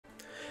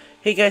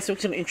Hey guys,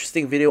 welcome to an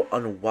interesting video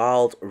on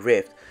Wild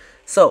Rift.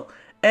 So,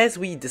 as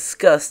we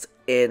discussed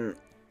in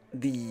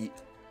the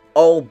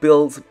all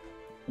builds,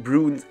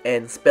 runes,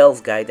 and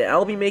spells guide, that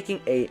I'll be making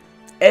a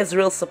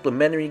Ezreal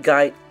supplementary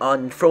guide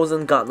on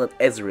Frozen Gauntlet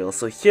Ezreal.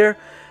 So here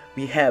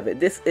we have it.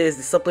 This is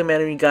the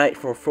supplementary guide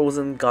for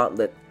Frozen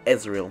Gauntlet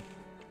Ezreal.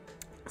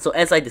 So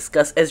as I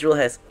discussed, Ezreal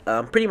has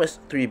pretty much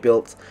 3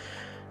 builds,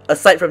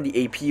 aside from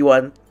the AP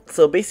one.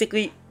 So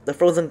basically, the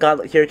Frozen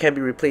Gauntlet here can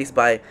be replaced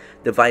by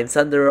Divine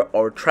Sunderer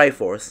or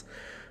Triforce,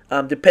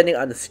 depending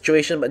on the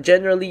situation, but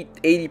generally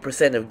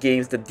 80% of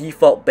games, the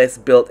default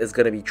best build is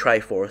going to be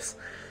Triforce.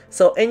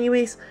 So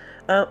anyways,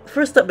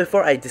 first up,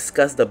 before I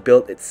discuss the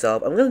build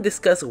itself, I'm going to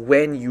discuss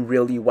when you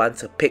really want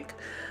to pick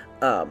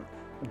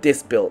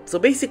this build. So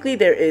basically,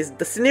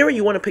 the scenario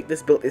you want to pick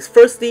this build is,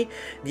 firstly,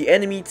 the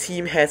enemy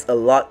team has a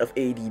lot of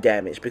AD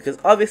damage, because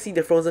obviously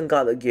the Frozen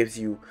Gauntlet gives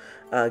you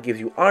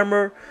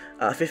armor,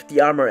 50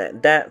 armor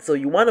at that, so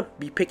you want to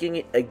be picking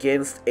it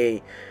against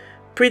a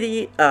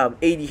pretty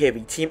AD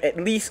heavy team. At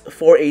least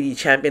 4 AD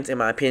champions, in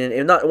my opinion.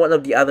 If not, one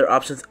of the other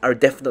options are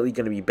definitely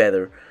going to be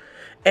better.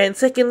 And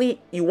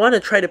secondly, you want to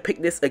try to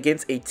pick this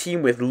against a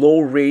team with low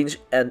range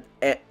and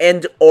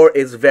or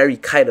is very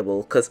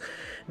kiteable, because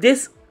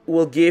this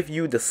will give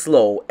you the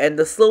slow, and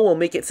the slow will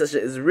make it such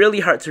that it's really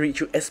hard to reach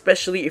you,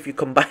 especially if you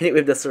combine it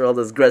with the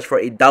Seralda's Grudge for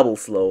a double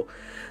slow.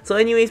 So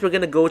anyways, we're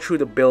going to go through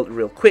the build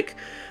real quick,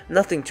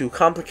 nothing too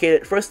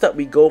complicated. First up,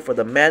 we go for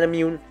the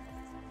Manamune.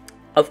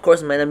 Of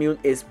course, Manamune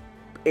is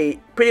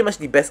pretty much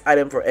the best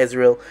item for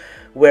Ezreal,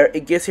 where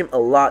it gives him a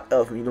lot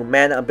of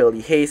mana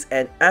ability haste,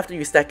 and after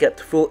you stack it up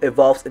to full,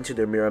 evolves into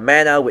the Mirror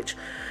Mana, which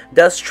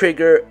does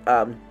trigger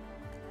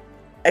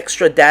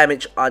extra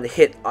damage on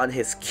hit on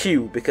his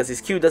Q, because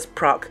his Q does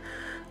proc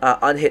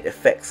on hit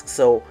effects.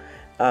 So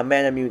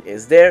Manamune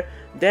is there.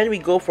 Then we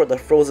go for the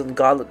Frozen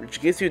Gauntlet,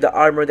 which gives you the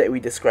armor that we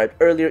described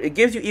earlier. It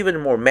gives you even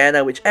more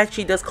mana, which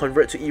actually does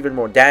convert to even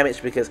more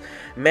damage, because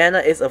mana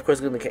is of course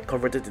going to get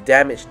converted to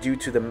damage due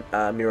to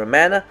the Mirror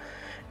Mana.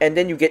 And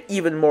then you get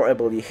even more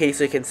ability haste,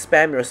 so you can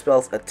spam your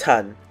spells a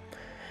ton.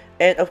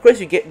 And of course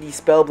you get the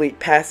Spellblade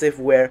passive,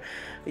 where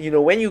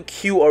when you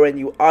Q or when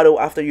you auto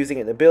after using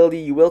an ability,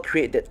 you will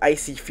create that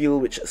icy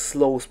field which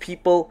slows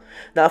people.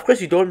 Now of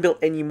course you don't build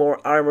any more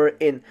armor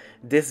in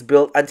this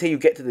build until you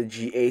get to the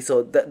GA,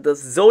 so the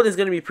zone is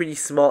going to be pretty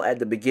small at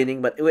the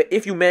beginning, but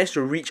if you manage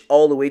to reach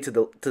all the way to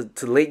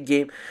the late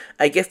game,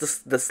 I guess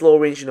the slow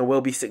range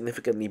will be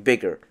significantly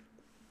bigger.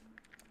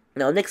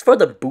 Now next, for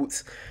the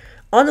boots.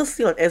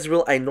 Honestly, on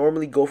Ezreal, I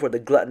normally go for the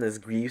Gluttonous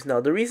Greaves.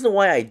 Now the reason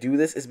why I do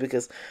this is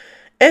because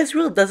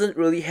Ezreal doesn't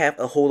really have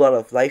a whole lot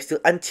of lifesteal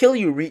until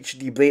you reach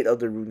the Blade of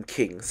the Rune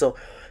King. So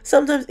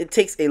sometimes it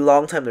takes a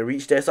long time to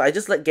reach there, so I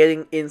just like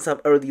getting in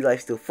some early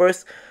lifesteal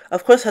first.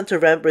 Of course, Hunter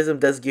Vampirism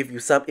does give you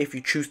some if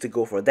you choose to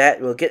go for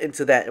that. We'll get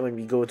into that when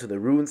we go into the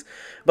runes,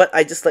 but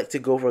I just like to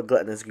go for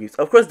Gluttonous Greaves.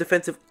 Of course,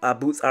 defensive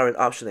boots are an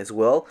option as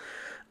well.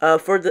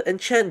 For the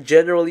enchant,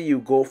 generally you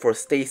go for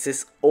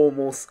Stasis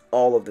almost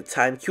all of the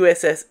time.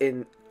 QSS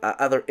in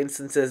other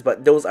instances,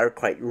 but those are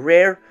quite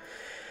rare.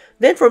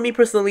 Then for me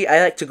personally, I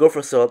like to go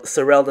for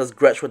Seralda's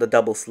Grudge for the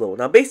double slow.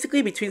 Now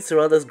basically, between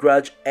Seralda's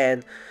Grudge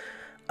and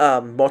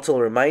Mortal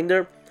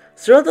Reminder,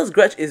 Seralda's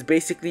Grudge is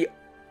basically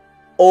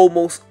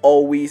almost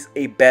always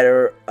a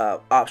better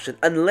option,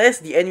 unless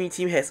the enemy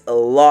team has a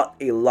lot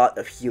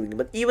of healing.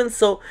 But even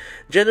so,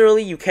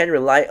 generally you can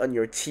rely on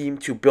your team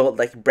to build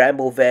like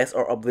Bramble Vest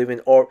or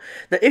Oblivion Orb.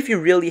 Now if you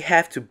really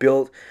have to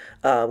build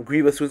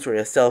Grievous Wounds for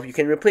yourself, you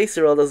can replace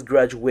Seralda's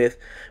Grudge with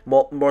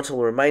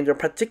Mortal Reminder,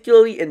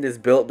 particularly in this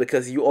build,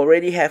 because you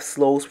already have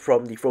slows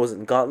from the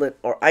Frozen Gauntlet,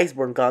 or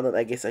Iceborne Gauntlet,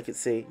 I guess I could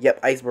say.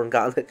 Yep, Iceborne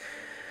Gauntlet.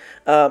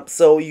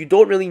 So you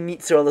don't really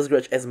need Seralda's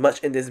Grudge as much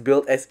in this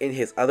build as in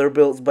his other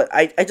builds, but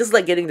I just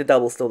like getting the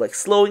double slow, like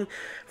slowing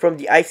from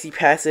the Icy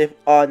passive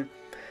on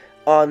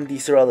the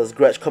Seralda's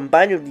Grudge,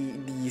 combined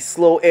with the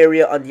slow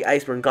area on the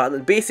Iceborne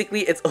Gauntlet.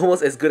 Basically, it's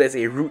almost as good as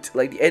a root,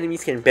 like the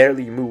enemies can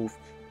barely move.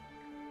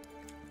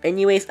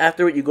 Anyways,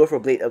 afterward you go for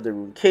Blade of the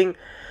Rune King.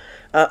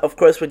 Of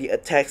course, for the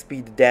attack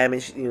speed, the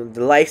damage,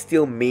 the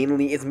lifesteal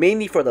mainly. It's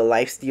mainly for the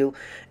lifesteal,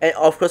 and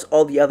of course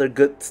all the other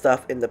good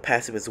stuff in the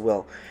passive as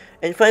well.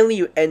 And finally,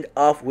 you end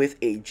off with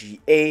a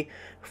GA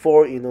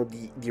for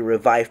the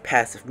revive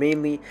passive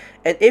mainly.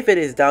 And if it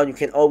is down, you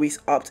can always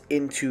opt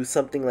into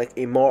something like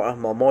a Maw of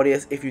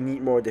Malmortius if you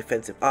need more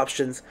defensive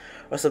options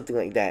or something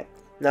like that.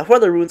 Now for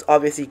the runes,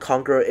 obviously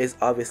Conqueror is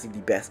obviously the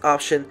best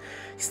option.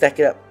 You stack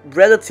it up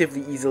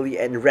relatively easily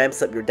and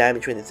ramps up your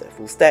damage when it's at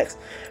full stacks.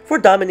 For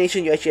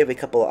Domination, you actually have a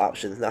couple of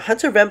options. Now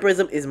Hunter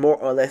Vampirism is more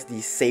or less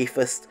the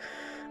safest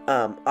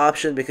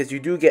option, because you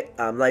do get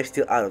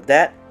lifesteal out of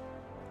that.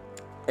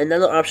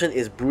 Another option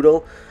is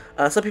Brutal.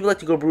 Some people like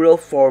to go Brutal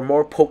for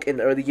more poke in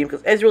the early game,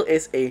 because Ezreal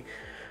is a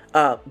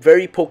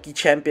very pokey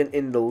champion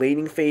in the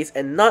laning phase,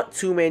 and not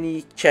too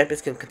many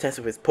champions can contest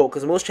with his poke,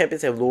 because most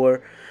champions have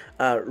lower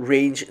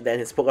range than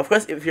his poke. Of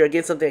course, if you're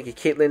against something like a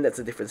Caitlyn, that's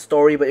a different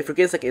story, but if you're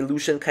against like a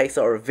Lucian,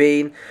 Kai'Sa, or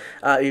Vayne,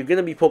 you're going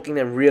to be poking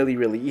them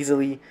really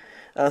easily.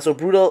 So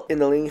Brutal in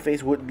the laning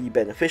phase would be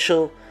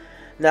beneficial.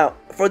 Now,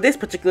 for this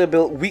particular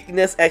build,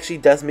 weakness actually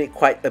does make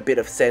quite a bit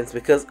of sense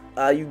because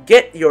you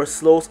get your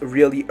slows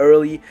really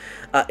early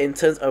in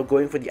terms of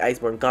going for the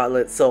Iceborne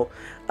Gauntlet, so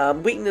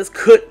weakness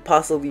could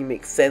possibly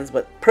make sense,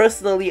 but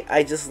personally,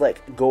 I just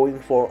like going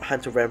for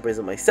Hunter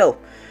Vampirism myself.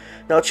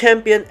 Now,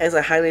 champion, as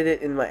I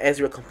highlighted in my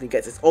Ezreal complete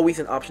guides, is always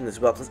an option as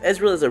well, because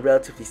Ezreal is a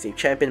relatively safe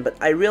champion, but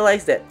I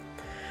realize that,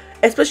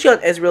 especially on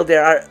Ezreal,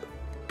 there are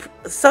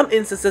some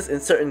instances in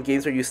certain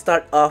games where you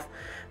start off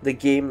the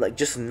game like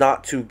just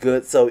not too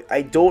good, so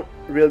I don't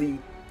really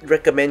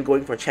recommend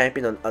going for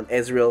champion on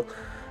Ezreal.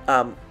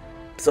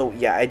 So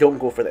yeah, I don't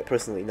go for that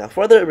personally. Now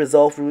for the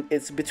resolve route,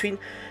 it's between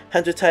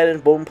Hunter Titan,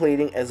 Bone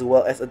Plating, as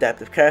well as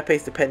Adaptive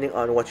Carapace, depending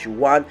on what you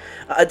want.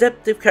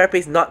 Adaptive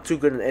Carapace not too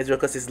good on Ezreal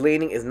because his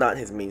laning is not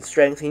his main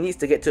strength. He needs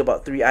to get to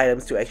about 3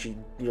 items to actually,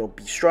 you know,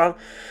 be strong.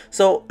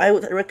 So I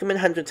would recommend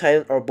Hunter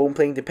Titan or Bone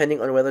Plating depending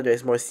on whether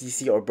there's more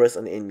CC or burst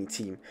on the enemy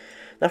team.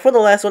 Now for the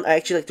last one, I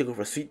actually like to go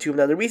for Sweet Tooth.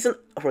 Now the reason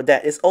for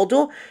that is,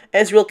 although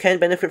Ezreal can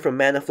benefit from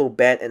Mana Flow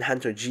Ban and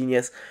Hunter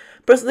Genius,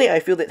 personally I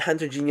feel that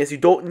Hunter Genius, you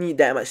don't need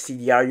that much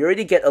CDR. You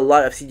already get a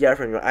lot of CDR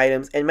from your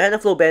items, and Mana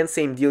Flow Ban,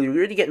 same deal. You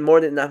already get more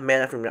than enough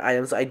mana from your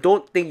items, so I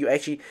don't think you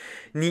actually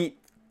need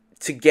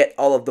to get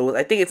all of those.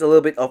 I think it's a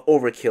little bit of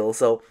overkill,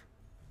 so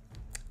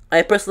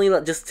I personally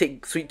just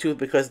take Sweet Tooth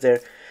because there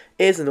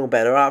is no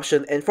better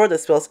option. And for the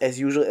spells, as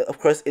usual, of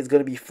course, it's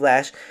going to be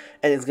Flash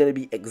and it's going to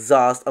be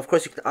Exhaust. Of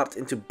course, you can opt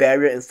into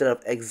Barrier instead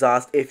of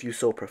Exhaust if you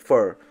so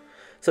prefer.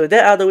 So with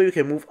that out of the way, we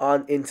can move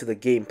on into the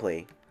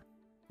gameplay.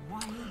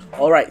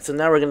 Alright, so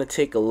now we're going to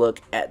take a look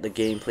at the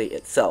gameplay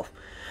itself.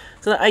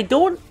 So I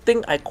don't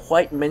think I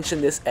quite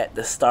mentioned this at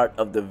the start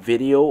of the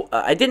video.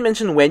 I did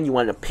mention when you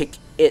want to pick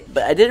it,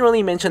 but I didn't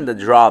really mention the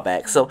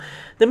drawback. So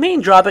the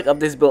main drawback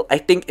of this build, I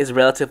think, is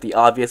relatively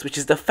obvious, which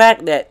is the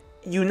fact that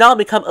you now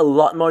become a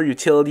lot more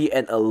utility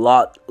and a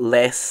lot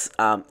less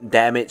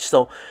damage.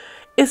 So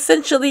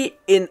essentially,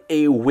 in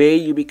a way,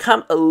 you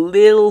become a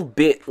little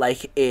bit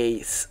like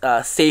a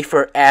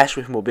safer Ashe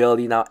with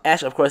mobility. Now,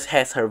 Ashe, of course,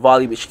 has her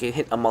volley, which can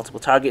hit on multiple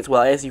targets,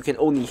 whereas you can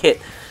only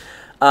hit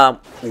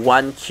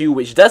one Q,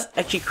 which does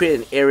actually create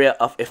an area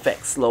of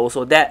effect slow.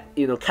 So that,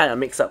 you know, kind of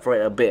makes up for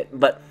it a bit.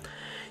 But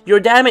your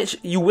damage,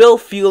 you will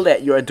feel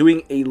that you are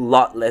doing a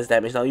lot less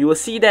damage. Now, you will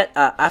see that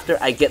after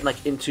I get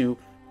like into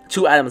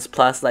 2 items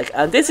plus, like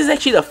this is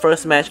actually the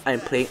first match I'm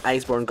playing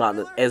Iceborne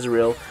Gauntlet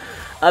Ezreal,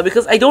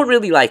 because I don't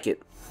really like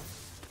it.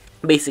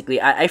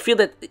 Basically, I feel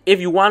that if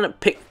you want to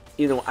pick,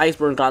 you know,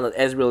 Iceborne Gauntlet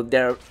Ezreal,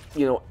 there,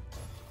 you know,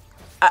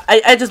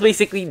 I just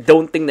basically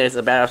don't think there's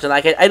a better option.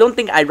 Like I don't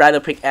think I'd rather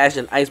pick Ashe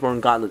than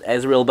Iceborne Gauntlet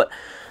Ezreal, but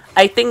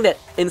I think that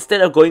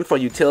instead of going for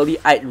utility,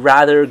 I'd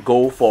rather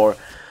go for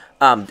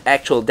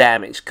actual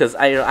damage, because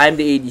I'm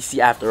the ADC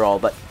after all.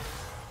 But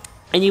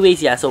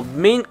anyways, yeah, so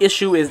main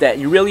issue is that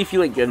you really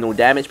feel like you have no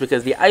damage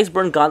because the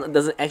Iceborne Gauntlet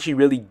doesn't actually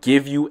really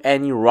give you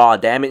any raw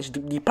damage.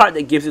 The part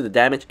that gives you the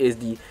damage is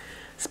the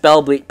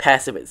Spellblade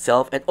passive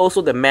itself, and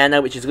also the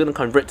mana, which is going to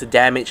convert to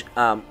damage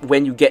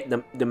when you get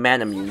the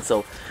mana mune.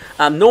 So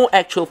no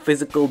actual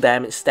physical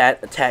damage stat,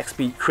 attack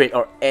speed, crit,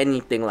 or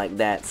anything like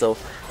that. So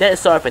that is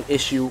sort of an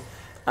issue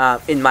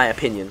in my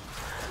opinion.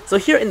 So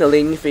here in the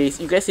laning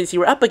phase, you guys can see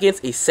we're up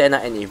against a Senna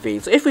and a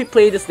Vayne. So if we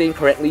play this lane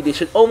correctly, they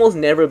should almost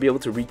never be able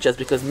to reach us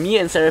because me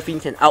and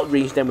Seraphine can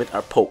outrange them with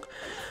our poke.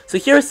 So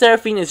here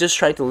Seraphine is just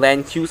trying to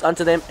land Qs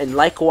onto them, and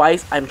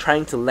likewise I'm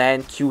trying to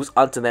land Qs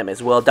onto them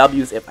as well,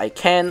 Ws if I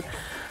can.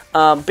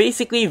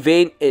 Basically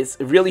Vayne is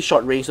really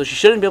short range, so she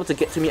shouldn't be able to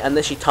get to me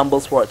unless she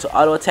tumbles forward to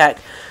auto attack,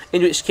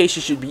 in which case she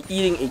should be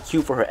eating a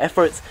Q for her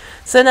efforts.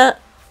 Senna,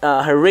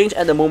 her range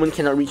at the moment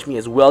cannot reach me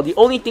as well. The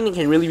only thing that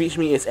can really reach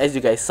me is, as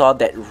you guys saw,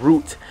 that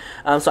root.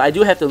 So I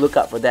do have to look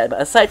out for that, but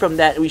aside from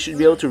that, we should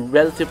be able to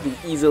relatively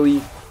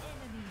easily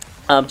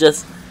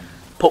just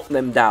poke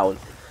them down.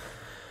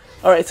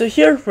 Alright, so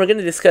here we're going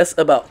to discuss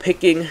about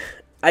picking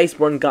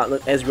Iceborne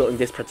Gauntlet Ezreal in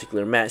this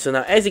particular match. So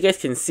now, as you guys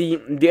can see,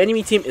 the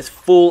enemy team is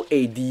full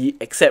AD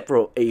except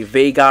for a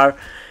Veigar,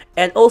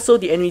 and also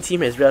the enemy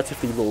team has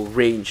relatively low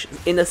range,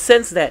 in the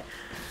sense that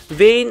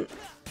Vayne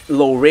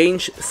low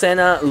range,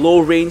 Senna low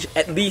range,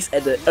 at least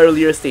at the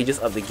earlier stages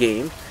of the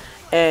game,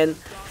 and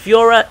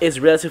Fiora is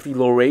relatively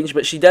low range,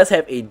 but she does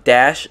have a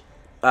dash,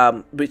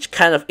 which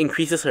kind of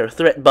increases her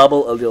threat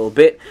bubble a little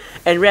bit.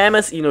 And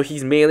Rammus, you know,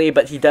 he's melee,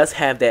 but he does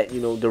have that, you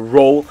know, the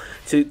roll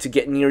to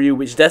get near you,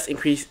 which does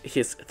increase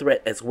his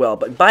threat as well.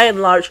 But by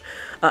and large,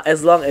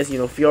 as long as, you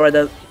know, Fiora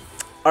does,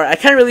 or I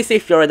can't really say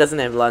Fiora doesn't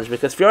have lunge,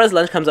 because Fiora's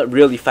lunge comes up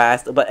really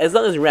fast, but as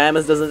long as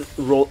Rammus doesn't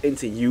roll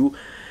into you,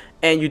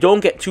 and you don't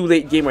get too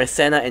late game where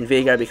Senna and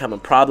Veigar become a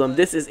problem,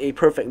 this is a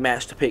perfect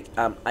match to pick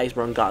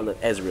Iceborne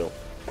Gauntlet Ezreal.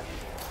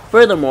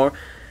 Furthermore,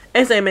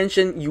 as I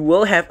mentioned, you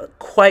will have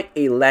quite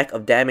a lack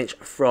of damage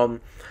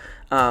from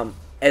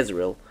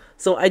Ezreal.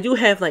 So I do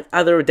have like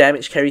other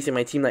damage carries in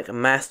my team, like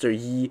Master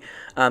Yi,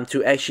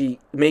 to actually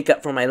make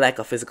up for my lack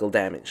of physical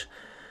damage.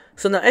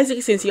 So now as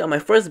you can see on my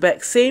first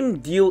back, same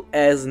deal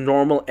as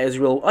normal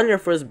Ezreal. On your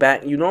first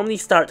back, you normally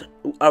start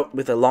out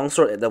with a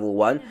longsword at level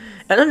 1,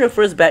 and on your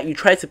first back, you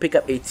try to pick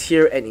up a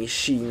tier and a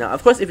sheen. Now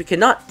of course, if you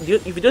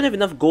don't have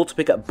enough gold to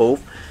pick up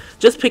both,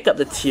 just pick up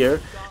the tier,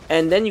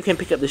 and then you can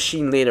pick up the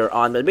sheen later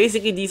on. But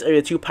basically these are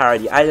your two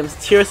priority items: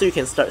 tier so you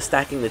can start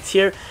stacking the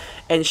tier,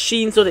 and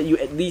sheen so that you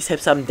at least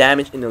have some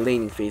damage in the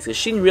laning phase. Because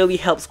sheen really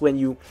helps when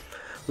you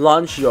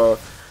launch your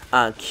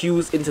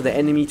Qs into the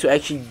enemy to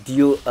actually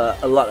deal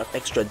a lot of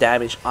extra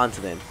damage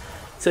onto them.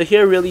 So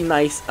here, really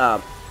nice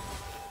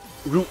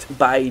route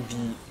by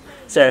the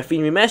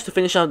Seraphine. We managed to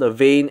finish out the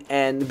Vayne,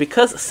 and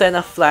because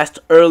Senna flashed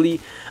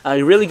early,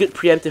 a really good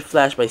preemptive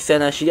flash by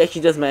Senna, she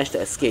actually just managed to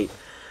escape.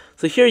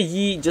 So here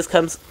Yi just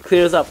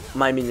clears up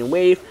my minion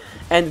wave,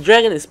 and the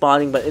dragon is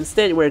spawning, but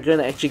instead we're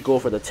gonna actually go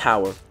for the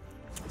tower.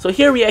 So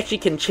here we actually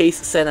can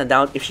chase Senna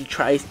down if she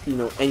tries,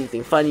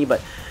 anything funny,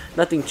 but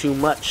nothing too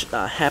much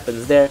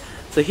happens there.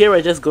 So here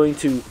we're just going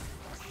to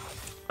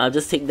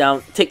just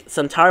take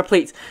some tower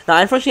plates. Now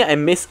unfortunately I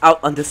missed out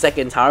on the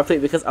second tower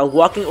plate because I was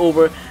walking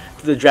over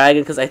to the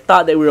dragon because I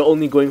thought that we were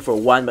only going for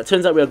one, but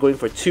turns out we are going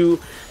for two.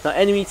 Now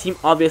enemy team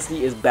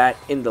obviously is back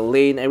in the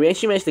lane, and we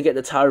actually managed to get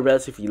the tower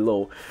relatively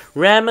low.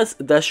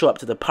 Rammus does show up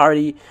to the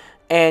party,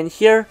 and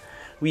here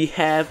we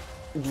have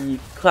the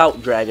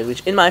Cloud Dragon,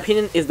 which in my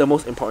opinion is the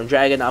most important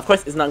dragon. Now of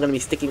course it's not going to be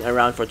sticking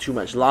around for too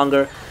much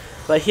longer,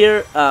 but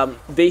here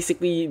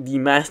basically the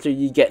Master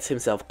Yi gets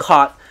himself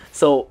caught,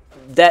 so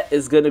that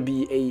is going to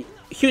be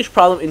a huge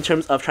problem in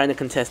terms of trying to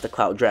contest the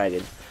Cloud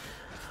Dragon.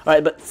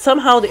 Alright, but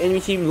somehow the enemy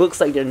team looks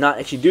like they're not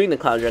actually doing the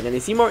Cloud Dragon. They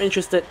seem more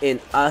interested in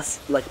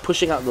us, like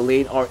pushing out the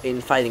lane or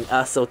in fighting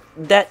us, so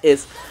that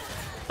is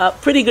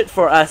pretty good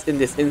for us in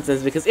this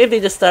instance, because if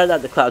they just started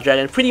out the Cloud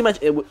Dragon, pretty much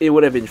it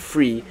would have been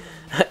free,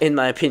 in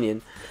my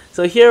opinion.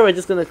 So here we're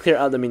just going to clear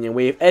out the minion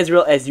wave.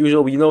 Ezreal, as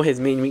usual, we know his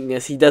main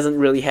weakness. He doesn't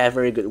really have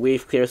very good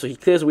wave clear, so he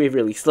clears wave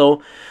really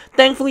slow.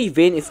 Thankfully,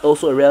 Vayne is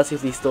also a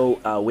relatively slow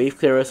wave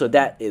clearer, so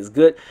that is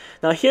good.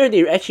 Now here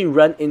they actually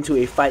run into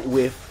a fight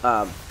with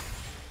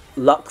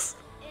Lux,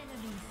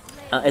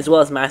 as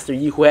well as Master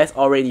Yi, who has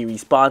already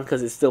respawned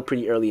because it's still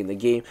pretty early in the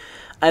game.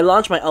 I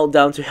launched my ult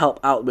down to help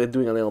out with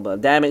doing a little bit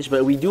of damage,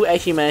 but we do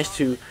actually manage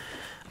to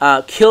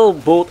kill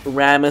both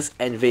Rammus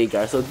and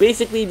Veigar. So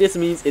basically this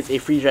means it's a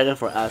free dragon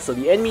for us. So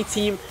the enemy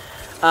team,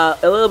 a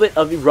little bit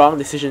of the wrong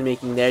decision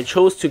making there,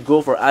 chose to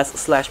go for us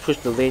 / push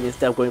the lane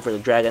instead of going for the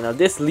dragon. Now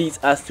this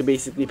leads us to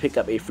basically pick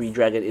up a free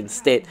dragon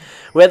instead,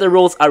 where the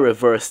roles are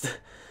reversed.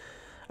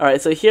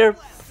 Alright, so here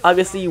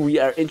obviously we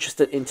are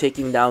interested in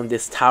taking down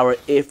this tower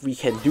if we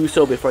can do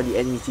so before the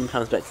enemy team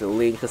comes back to the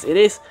lane, because it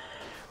is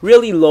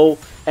really low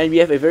and we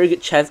have a very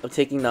good chance of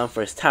taking down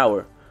first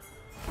tower.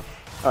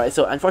 Alright,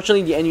 so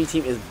unfortunately the enemy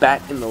team is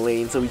back in the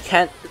lane, so we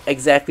can't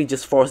exactly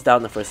just force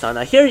down the first tower.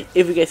 Now here,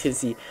 if you guys can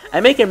see,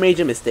 I make a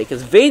major mistake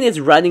because Vayne is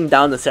running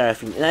down the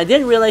Seraphine, and I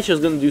didn't realize she was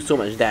going to do so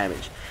much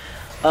damage.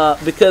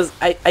 Because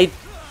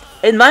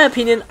in my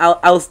opinion,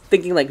 I was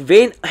thinking like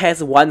Vayne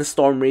has one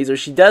Storm Razor,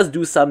 she does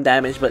do some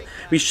damage, but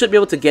we should be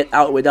able to get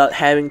out without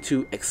having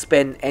to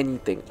expend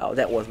anything. Oh,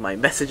 that was my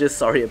messages,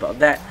 sorry about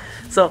that.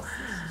 So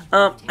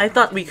I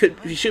thought we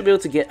should be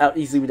able to get out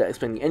easily without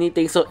expending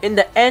anything. So in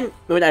the end,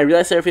 when I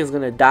realized Seraphine was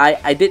gonna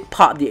die, I did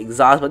pop the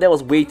exhaust, but that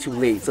was way too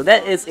late. So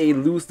that is a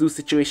lose-lose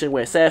situation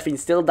where Seraphine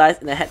still dies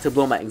and I had to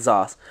blow my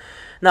exhaust.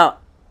 Now,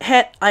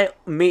 had I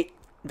made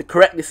the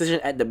correct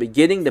decision at the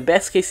beginning, the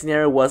best case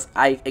scenario was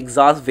I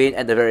exhaust Vayne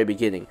at the very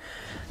beginning.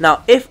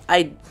 Now, if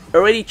I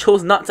already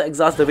chose not to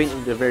exhaust the Vayne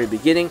in the very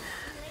beginning,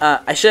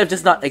 I should have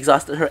just not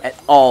exhausted her at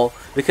all,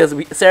 because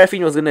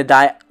Seraphine was gonna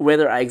die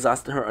whether I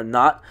exhausted her or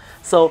not.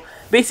 So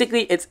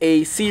basically it's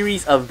a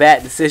series of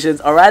bad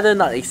decisions, or rather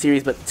not a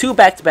series but two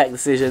back-to-back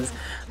decisions,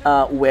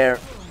 where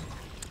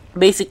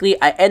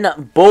basically I end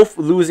up both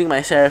losing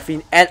my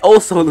Seraphine and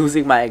also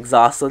losing my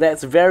exhaust. So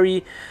that's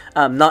very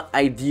not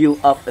ideal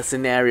of a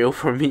scenario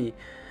for me.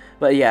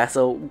 But yeah,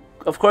 so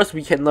of course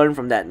we can learn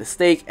from that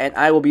mistake, and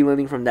I will be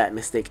learning from that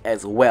mistake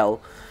as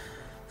well.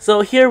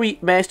 So here we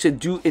managed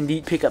to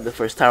indeed pick up the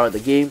first tower of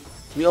the game.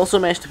 We also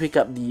managed to pick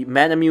up the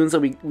Manamune, so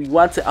we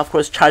want to of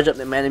course charge up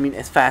the Manamune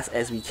as fast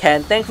as we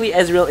can. Thankfully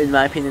Ezreal, in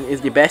my opinion, is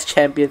the best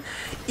champion,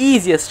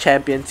 easiest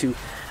champion to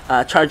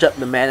charge up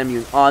the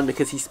Manamune on,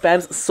 because he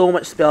spams so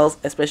much spells,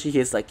 especially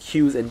his like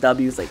Qs and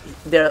Ws. Like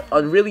they're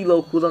on really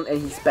low cooldown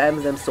and he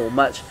spams them so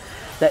much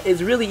that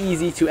it's really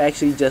easy to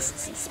actually just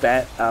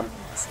spam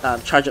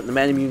charge up the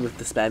Manamune with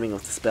the spamming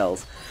of the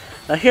spells.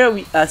 Now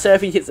here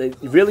Seraphine hits a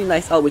really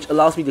nice ult, which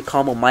allows me to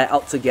combo my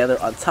ult together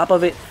on top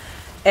of it.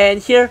 And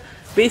here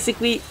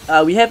basically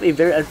we have a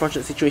very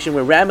unfortunate situation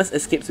where Rammus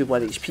escapes with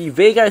 1 HP,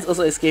 Veigar is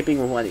also escaping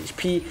with 1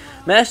 HP,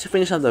 managed to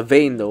finish on the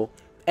Vayne though.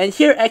 And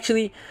here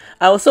actually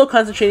I was so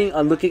concentrating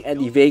on looking at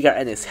the Veigar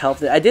and his health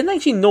that I didn't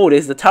actually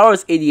notice the tower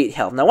is 88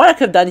 health. Now what I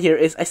could have done here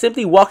is I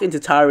simply walked into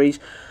tower range,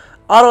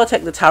 auto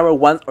attack the tower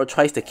once or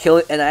twice to kill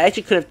it, and I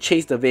actually could have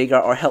chased the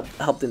Veigar or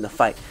helped in the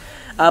fight.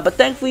 But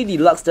thankfully the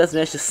Lux does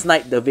manage to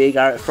snipe the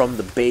Veigar from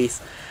the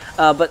base.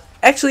 But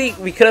Actually,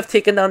 we could have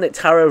taken down that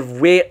tower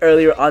way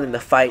earlier on in the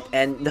fight,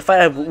 and the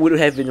fight would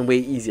have been way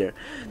easier.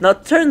 Now,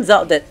 it turns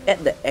out that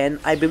at the end,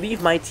 I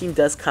believe my team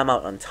does come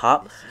out on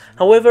top.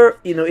 However,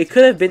 you know, it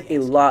could have been a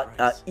lot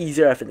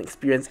easier of an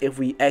experience if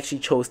we actually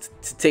chose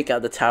to take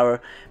out the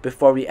tower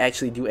before we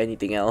actually do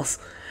anything else.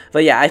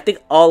 But yeah, I think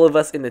all of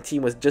us in the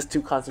team was just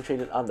too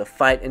concentrated on the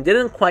fight and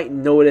didn't quite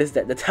notice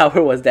that the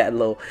tower was that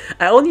low.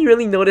 I only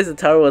really noticed the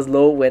tower was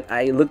low when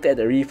I looked at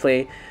the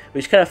replay,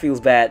 which kind of feels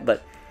bad,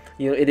 but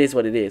you know, it is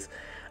what it is.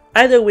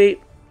 Either way,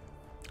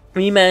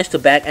 we managed to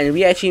back, and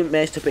we actually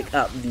managed to pick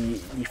up the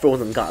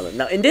Frozen Gauntlet.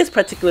 Now, in this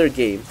particular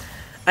game,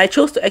 I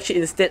chose to actually,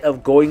 instead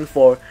of going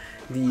for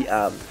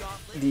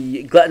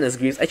the Gluttonous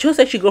Greaves, I chose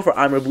to actually go for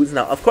Armor Boots.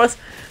 Now, of course,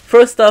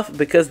 first off,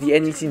 because the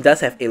enemy team does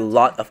have a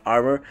lot of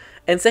armor,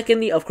 and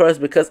secondly, of course,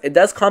 because it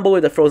does combo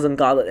with the Frozen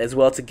Gauntlet as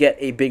well to get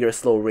a bigger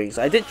slow range.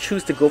 So I did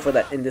choose to go for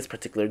that in this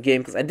particular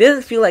game, because I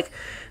didn't feel like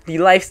the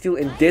lifesteal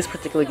in this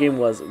particular game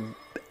was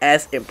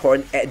as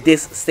important at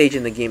this stage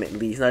in the game, at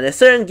least. Now, there's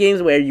certain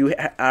games where you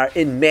are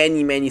in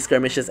many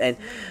skirmishes and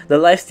the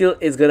lifesteal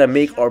is gonna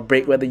make or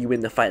break whether you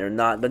win the fight or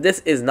not, but this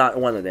is not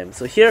one of them.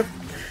 So here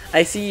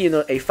I see, you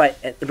know, a fight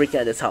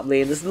breaking at the top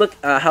lane. Just look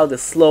how the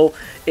slow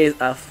is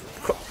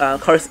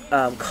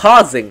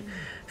causing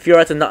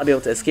Fiora to not be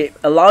able to escape,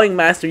 allowing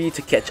Master Yi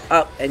to catch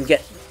up and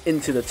get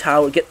into the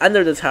tower, get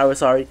under the tower,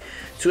 sorry,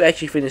 to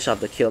actually finish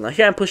off the kill. Now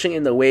here I'm pushing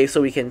in the wave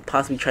so we can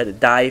possibly try to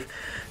dive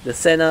the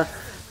Senna.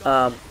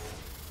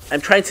 I'm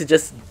trying to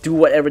just do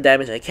whatever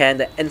damage I can.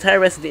 The entire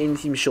rest of the enemy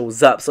team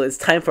shows up, so it's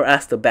time for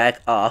us to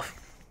back off.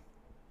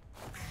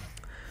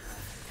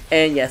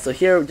 And yeah, so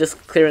here we're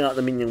just clearing out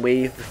the minion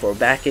wave before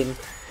backing.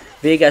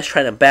 Vega's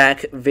trying to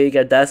back.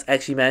 Vega does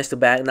actually manage to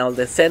back. Now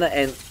the Senna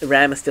and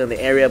Ram is still in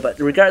the area, but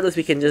regardless,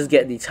 we can just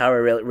get the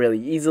tower really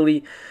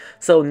easily.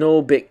 So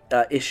no big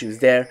issues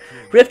there.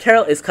 Rift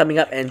Herald is coming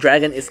up and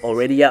Dragon is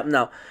already up.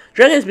 Now,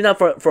 Dragon has been up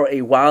for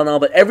a while now,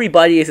 but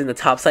everybody is in the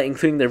top side,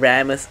 including the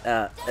Rammus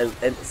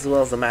as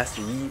well as the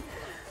Master Yi.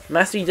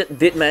 Master Yi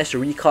did manage to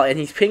recall, and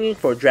he's pinging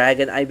for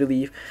Dragon, I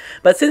believe.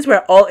 But since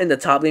we're all in the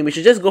top lane, we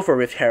should just go for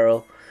Rift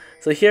Herald.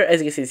 So here,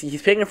 as you can see,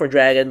 he's pinging for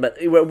Dragon, but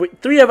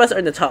three of us are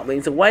in the top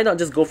lane, so why not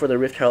just go for the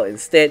Rift Herald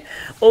instead?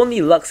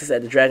 Only Lux is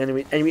at the Dragon,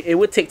 and it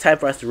would take time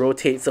for us to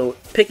rotate, so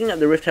picking up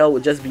the Rift Herald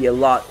would just be a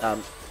lot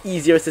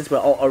easier since we're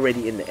all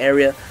already in the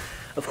area.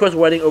 Of course,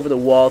 running over the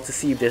wall to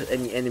see if there's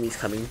any enemies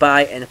coming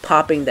by, and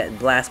popping that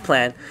blast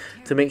plan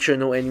to make sure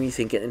no enemies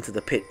can get into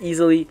the pit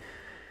easily.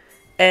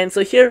 And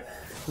so here,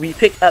 we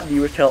pick up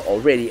the Rift Herald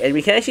already, and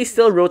we can actually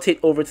still rotate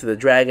over to the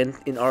Dragon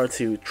in order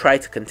to try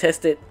to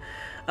contest it.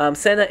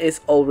 Senna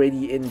is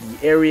already in the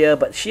area,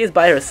 but she is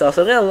by herself,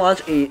 so I'm going to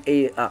launch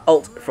a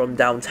ult from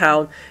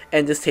downtown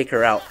and just take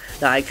her out.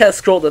 Now, I kind of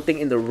scrolled the thing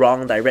in the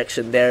wrong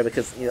direction there,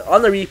 because, you know,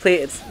 on the replay,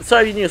 it's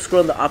sorry, you need to scroll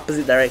in the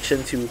opposite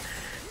direction to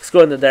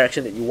scroll in the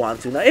direction that you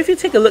want to. Now, if you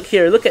take a look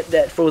here, look at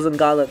that Frozen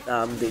Gauntlet,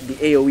 the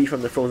AoE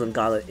from the Frozen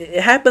Gauntlet.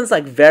 It happens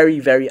like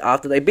very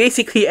often. Like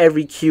basically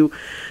every Q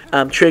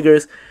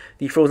triggers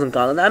the Frozen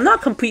Gauntlet. Now, I'm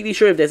not completely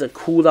sure if there's a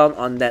cooldown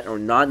on that or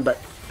not,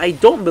 but I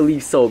don't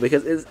believe so,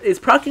 because it's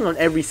proccing on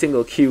every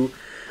single Q.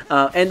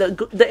 And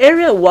the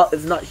area, while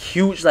it's not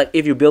huge, like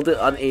if you build it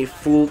on a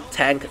full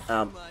tank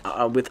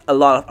with a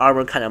lot of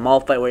armor kind of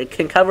Malphite, where it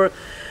can cover,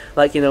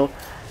 like, you know,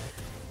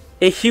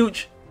 a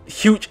huge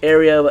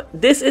area, but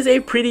this is a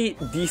pretty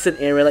decent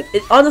area. Like,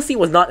 it honestly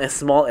was not as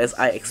small as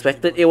I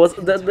expected. It was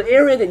the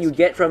area that you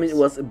get from it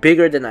was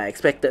bigger than I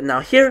expected.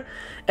 Now here,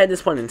 at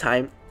this point in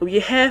time, we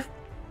have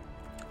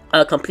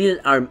completed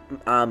our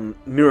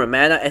Mirror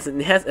Mana, as it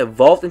has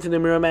evolved into the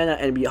Mirror Mana,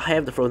 and we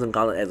have the Frozen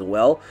Gauntlet as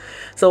well.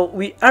 So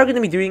we are going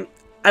to be doing,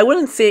 I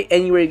wouldn't say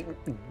anywhere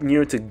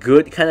near to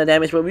good kind of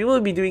damage, but we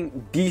will be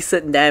doing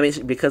decent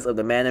damage because of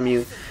the Mana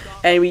Mune,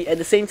 and we at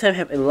the same time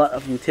have a lot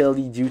of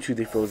utility due to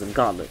the Frozen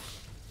Gauntlet.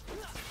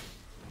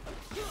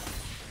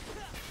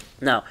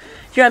 Now,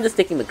 here I'm just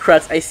taking the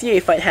Crux. I see a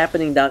fight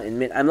happening down in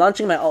mid. I'm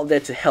launching my ult there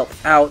to help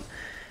out,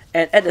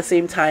 and at the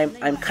same time,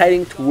 I'm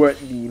kiting toward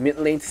the mid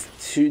lane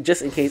to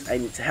just in case I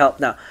need to help.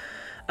 Now,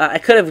 I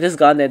could have just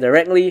gone there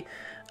directly,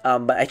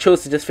 but I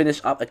chose to just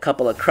finish up a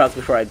couple of Crux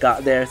before I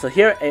got there. So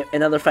here,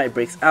 another fight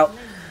breaks out.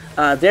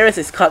 Darius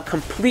is caught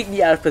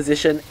completely out of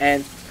position,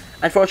 and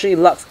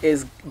unfortunately, Lux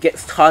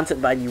gets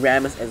taunted by the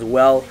Rammus as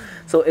well.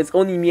 So it's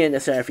only me and the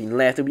Seraphine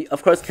left. We,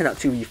 of course, cannot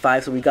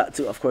 2v5, so we got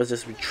to, of course,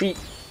 just retreat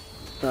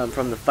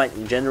from the fight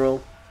in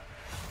general.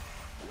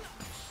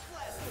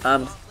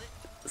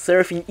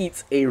 Seraphine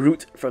eats a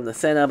root from the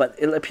Senna, but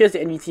it appears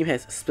the enemy team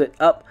has split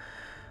up.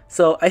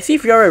 So I see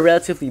Fiora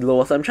relatively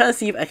low, so I'm trying to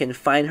see if I can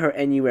find her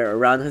anywhere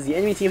around, because the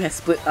enemy team has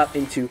split up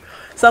into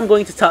some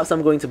going to top,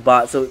 some going to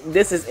bot. So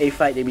this is a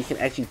fight that we can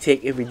actually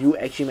take if we do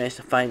actually manage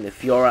to find the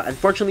Fiora.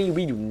 Unfortunately,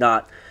 we do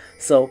not.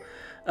 So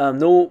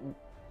no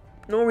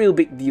real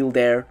big deal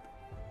there.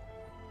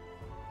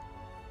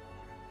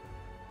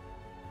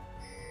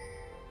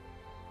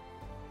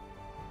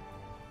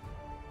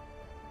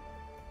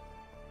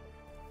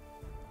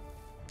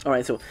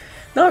 Alright, so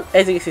now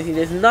as you can see,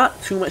 there's not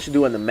too much to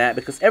do on the map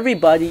because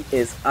everybody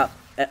is up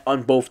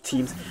on both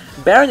teams.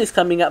 Baron is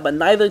coming up, but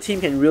neither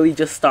team can really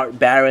just start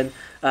Baron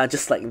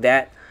just like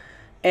that.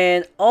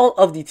 And all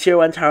of the tier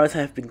 1 towers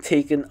have been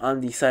taken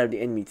on the side of the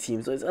enemy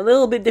team. So it's a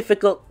little bit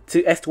difficult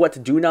as to what to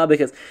do now,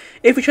 because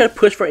if we try to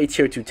push for a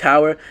tier 2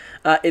 tower,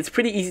 it's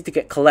pretty easy to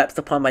get collapsed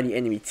upon by the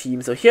enemy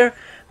team. So here,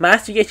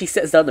 Master Yi actually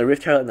sets down the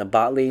Rift Herald in the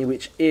bot lane,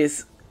 which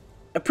is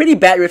a pretty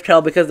bad Rift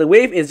Herald because the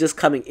wave is just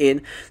coming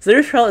in. So the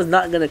Rift Herald is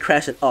not going to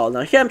crash at all.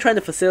 Now here I'm trying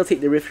to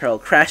facilitate the Rift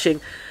Herald crashing,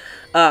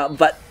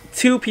 but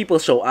 2 people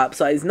show up,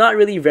 so it's not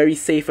really very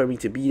safe for me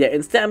to be there.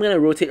 Instead, I'm going to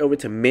rotate over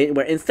to mid,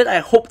 where instead I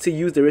hope to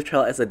use the Rift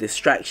Herald as a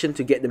distraction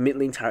to get the mid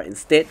lane tower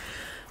instead.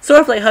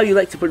 Sort of like how you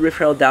like to put Rift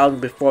Herald down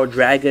before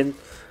Dragon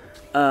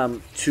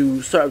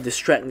to sort of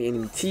distract the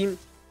enemy team.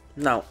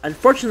 Now,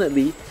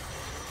 unfortunately,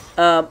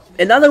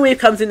 another wave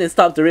comes in and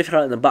stops the Rift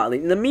Herald in the bot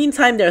lane. In the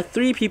meantime, there are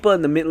 3 people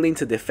in the mid lane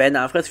to defend.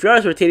 Now, of course, Fiora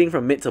is rotating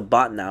from mid to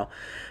bot now,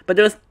 but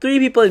there was 3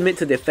 people in mid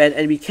to defend,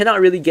 and we cannot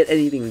really get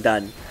anything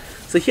done.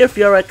 So here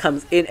Fiora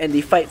comes in and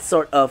the fight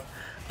sort of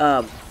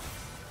kind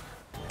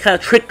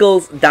of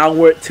trickles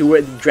downward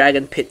toward the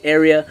dragon pit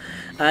area.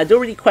 I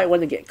don't really quite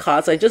want to get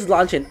caught, so I just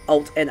launch an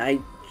ult and I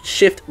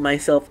shift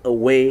myself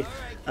away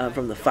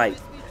from the fight.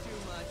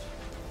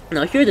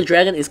 Now here the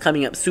dragon is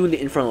coming up soon,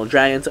 the Infernal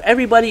Dragon, so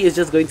everybody is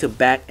just going to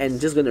back and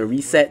just going to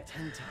reset.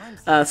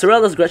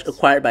 Sorela's Grudge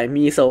acquired by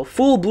me, so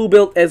full blue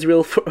build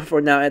Ezreal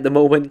for now at the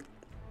moment.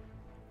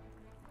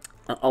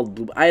 All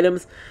blue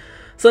items.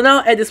 So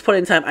now at this point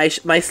in time,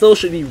 my slow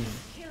should be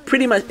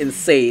pretty much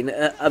insane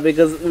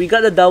because we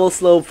got the double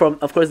slow from,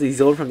 of course, the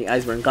zone from the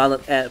Iceborne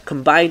Gauntlet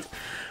combined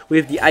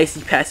with the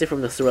icy passive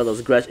from the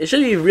Sorela's Grudge. It should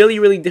be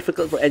really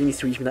difficult for enemies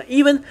to reach me. Now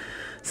even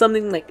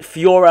something like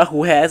Fiora,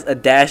 who has a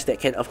dash that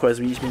can of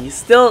course reach me, is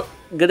still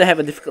gonna have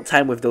a difficult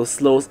time with those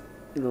slows.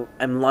 You know,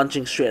 I'm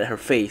launching straight at her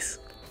face.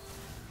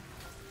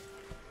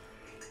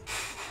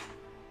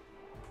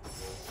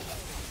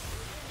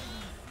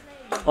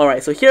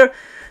 Alright, so here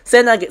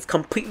Senna gets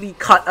completely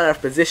caught out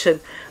of position,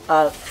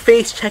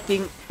 face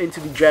checking into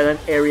the dragon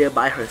area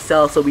by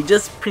herself, so we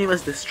just pretty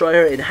much destroy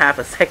her in half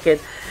a second.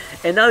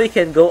 And now we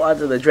can go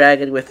onto the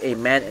dragon with a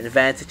man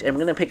advantage, and I'm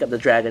going to pick up the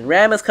dragon.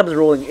 Rammus comes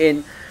rolling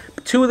in,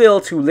 too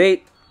little too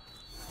late,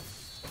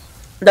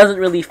 doesn't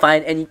really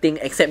find anything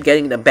except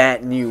getting the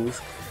bad news.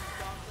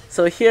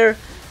 So here,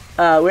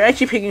 we're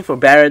actually picking for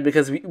Baron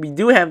because we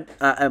do have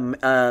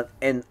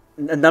a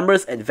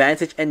numbers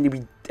advantage, and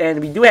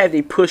we do have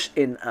a push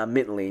in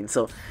mid lane.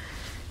 So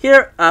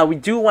here we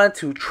do want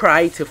to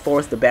try to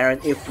force the Baron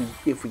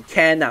if we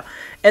can. Now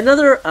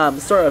another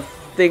sort of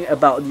thing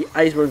about the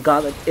Iceborne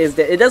Gauntlet is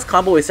that it does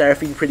combo with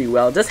Seraphine pretty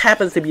well. It just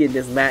happens to be in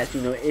this match,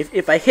 you know,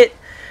 if I hit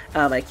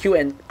my Q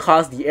and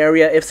cause the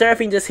area, if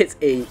Seraphine just hits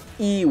a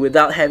E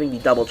without having the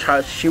double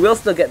charge, she will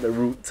still get the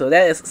root. So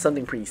that is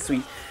something pretty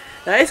sweet.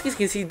 Now as you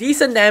can see,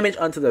 decent damage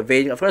onto the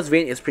Vayne. Of course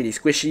Vayne is pretty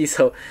squishy,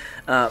 so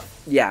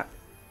yeah,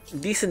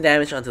 decent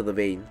damage onto the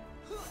Vayne.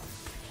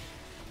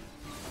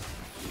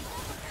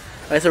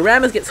 Alright, so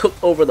Rammus gets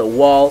hooked over the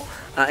wall,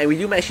 and we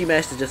do actually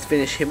manage to just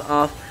finish him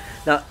off.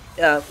 Now,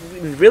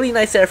 really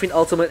nice Seraphine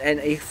ultimate, and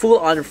a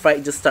full-on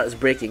fight just starts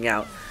breaking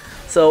out.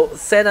 So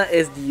Senna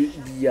is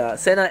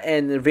Senna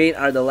and Vayne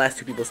are the last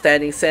 2 people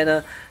standing.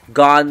 Senna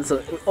gone,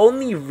 so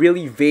only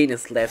really Vayne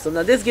is left. So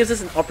now this gives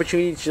us an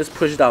opportunity to just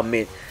push down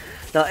mid.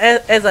 Now,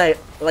 as I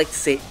like to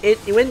say,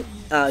 when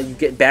you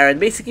get Baron,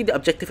 basically the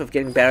objective of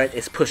getting Baron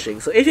is pushing.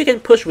 So if you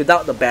can push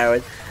without the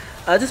Baron,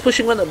 just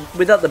pushing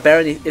without the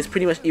Baron is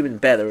pretty much even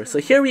better. So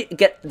here we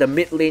get the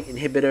mid lane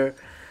inhibitor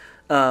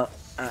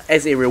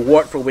as a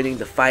reward for winning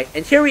the fight,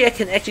 and here we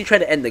can actually try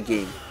to end the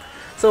game.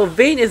 So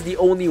Vayne is the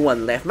only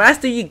one left.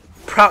 Master Yi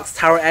procs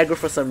tower aggro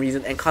for some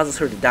reason and causes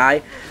him to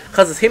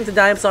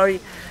die, I'm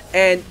sorry.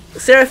 And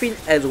Seraphine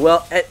as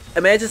well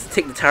manages to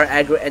take the tower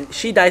aggro, and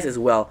she dies as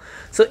well.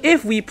 So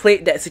if we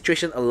played that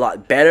situation a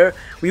lot better,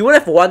 we would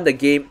have won the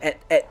game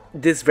at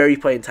this very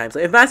point in time. So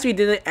if Master Yi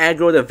didn't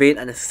aggro the Vayne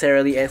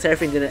unnecessarily and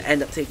Seraphine didn't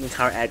end up taking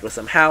tower aggro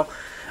somehow,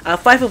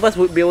 5 of us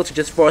would be able to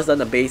just force down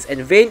the base.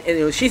 And Vayne, you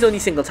know, she's only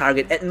single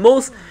target. At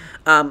most,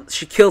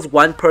 she kills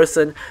 1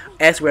 person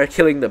as we're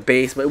killing the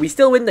base, but we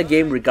still win the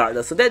game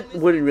regardless, so that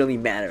wouldn't really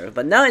matter.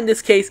 But now in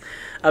this case,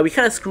 we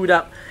kind of screwed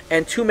up,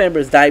 and 2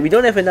 members died. We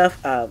don't have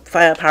enough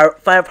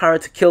firepower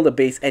to kill the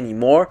base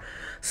anymore,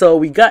 so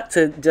we got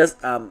to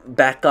just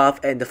back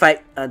off, and the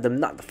fight,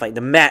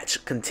 the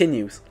match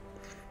continues.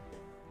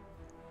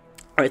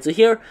 Alright, so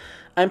here,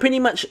 I'm pretty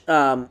much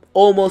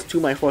almost to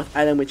my 4th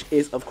item, which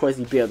is of course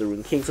the Bear of the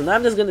Rune King. So now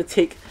I'm just going to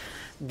take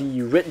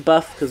the Rit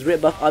buff, because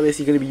Rit buff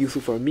obviously going to be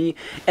useful for me.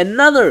 Yet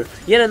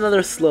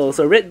another slow.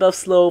 So Rit buff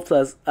slow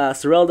plus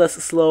Sorelda's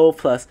slow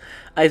plus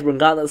Iceborne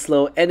Gauntlet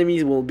slow.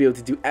 Enemies will be able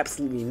to do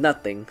absolutely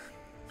nothing.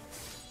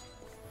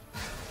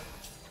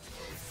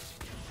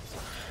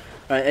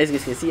 Alright, as you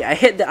can see, I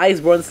hit the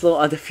Iceborne slow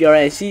on the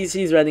Fiora, and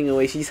she's running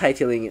away. She's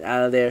hightailing it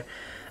out of there.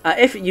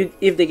 If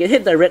they get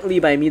hit directly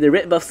by me, the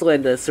Red buff slow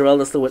and the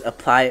Sorelda slow would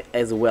apply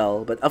as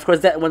well. But of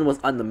course that one was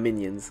on the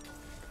minions.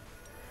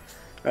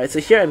 Alright, so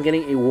here I'm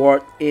getting a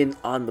ward in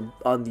on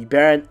the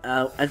Baron.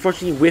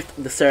 Unfortunately with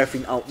the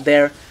Seraphine out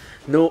there.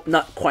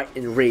 not quite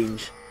in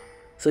range.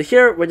 So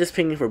here we're just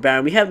pinging for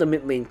Baron. We have the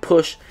mid lane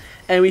push,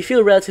 and we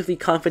feel relatively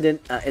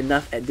confident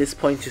enough at this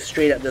point to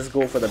straight up just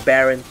go for the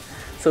Baron.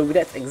 So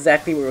that's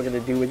exactly what we're gonna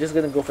do. We're just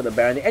gonna go for the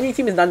Baron. The enemy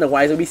team is none the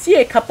wiser. We see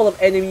a couple of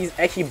enemies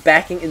actually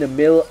backing in the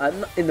middle,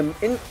 in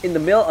the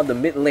middle of the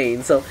mid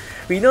lane. So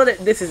we know that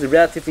this is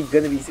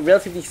gonna be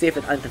relatively safe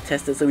and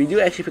uncontested. So we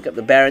do actually pick up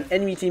the Baron.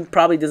 Enemy team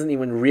probably doesn't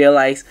even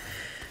realize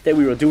that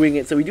we were doing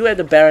it. So we do have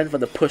the Baron for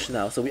the push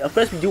now. So of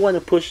course we do want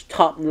to push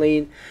top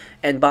lane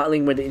and bot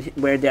lane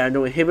where there are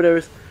no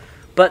inhibitors.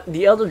 But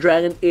the Elder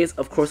Dragon is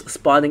of course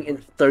spawning in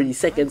 30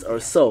 seconds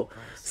or so.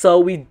 So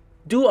we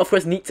do of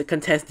course need to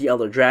contest the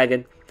Elder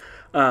Dragon.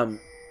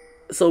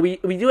 So we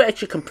do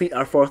actually complete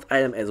our 4th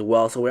item as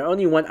well. So we're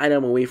only 1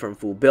 item away from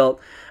full build.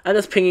 I'm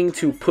just pinging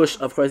to push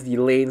of course the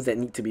lanes that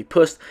need to be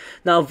pushed.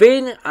 Now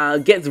Vayne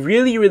gets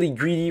really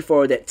greedy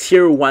for that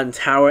tier 1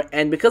 tower,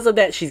 and because of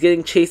that she's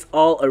getting chased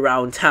all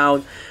around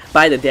town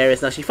by the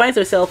Darius. Now she finds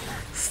herself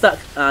stuck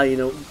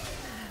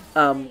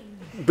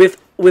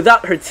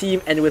without her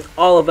team and with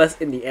all of us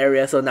in the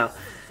area. So now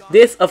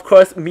this of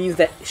course means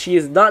that she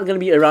is not going to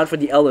be around for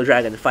the Elder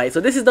Dragon fight. So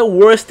this is the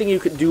worst thing you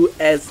could do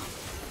as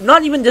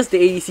not even just the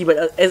ADC,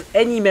 but as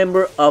any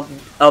member of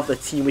the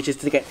team, which is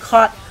to get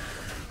caught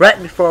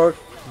right before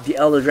the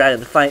Elder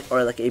Dragon fight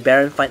or like a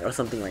Baron fight or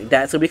something like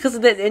that. So because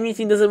of that, any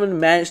team doesn't even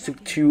manage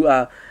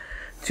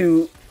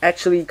to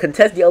actually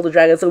contest the Elder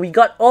Dragon. So we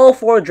got all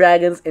 4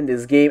 dragons in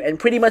this game, and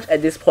pretty much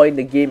at this point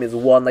the game is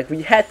won. Like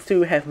we have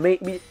to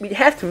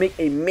make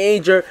a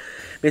major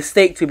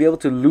mistake to be able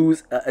to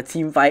lose a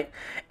team fight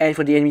and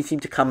for the enemy team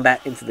to come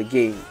back into the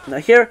game. Now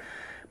here,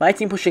 my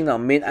team pushing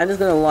down mid. I'm just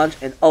gonna launch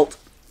an ult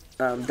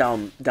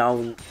down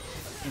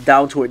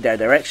toward their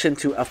direction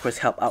to of course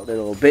help out a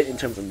little bit in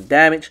terms of the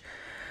damage.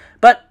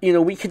 But you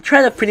know, we can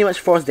try to pretty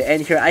much force the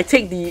end here. I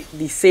take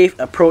the safe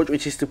approach,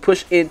 which is to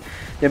push in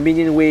the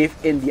minion wave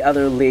in the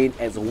other lane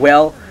as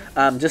well,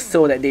 just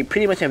so that they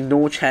pretty much have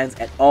no chance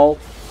at all.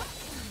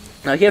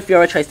 Now here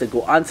Fiora tries to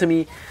go onto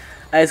me.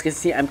 As you can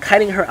see, I'm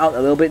kiting her out a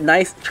little bit.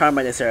 Nice charm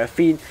by the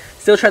Seraphine.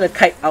 Still trying to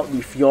kite out the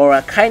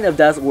Fiora. Kind of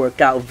does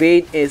work out.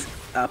 Vayne is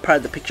part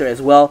of the picture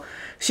as well.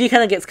 She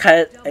kind of gets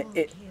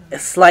kited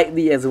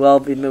slightly as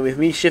well, you know, with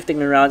me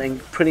shifting around and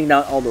putting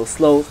down all those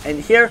slows. And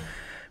here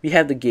we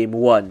have the game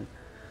won.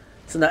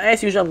 So now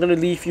as usual, I'm going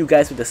to leave you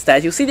guys with the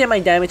stats. You'll see that my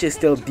damage is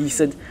still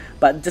decent,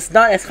 but just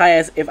not as high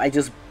as if I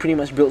just pretty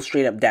much built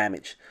straight up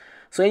damage.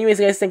 So anyways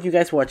guys, thank you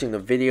guys for watching the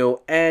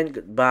video, and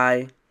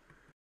goodbye.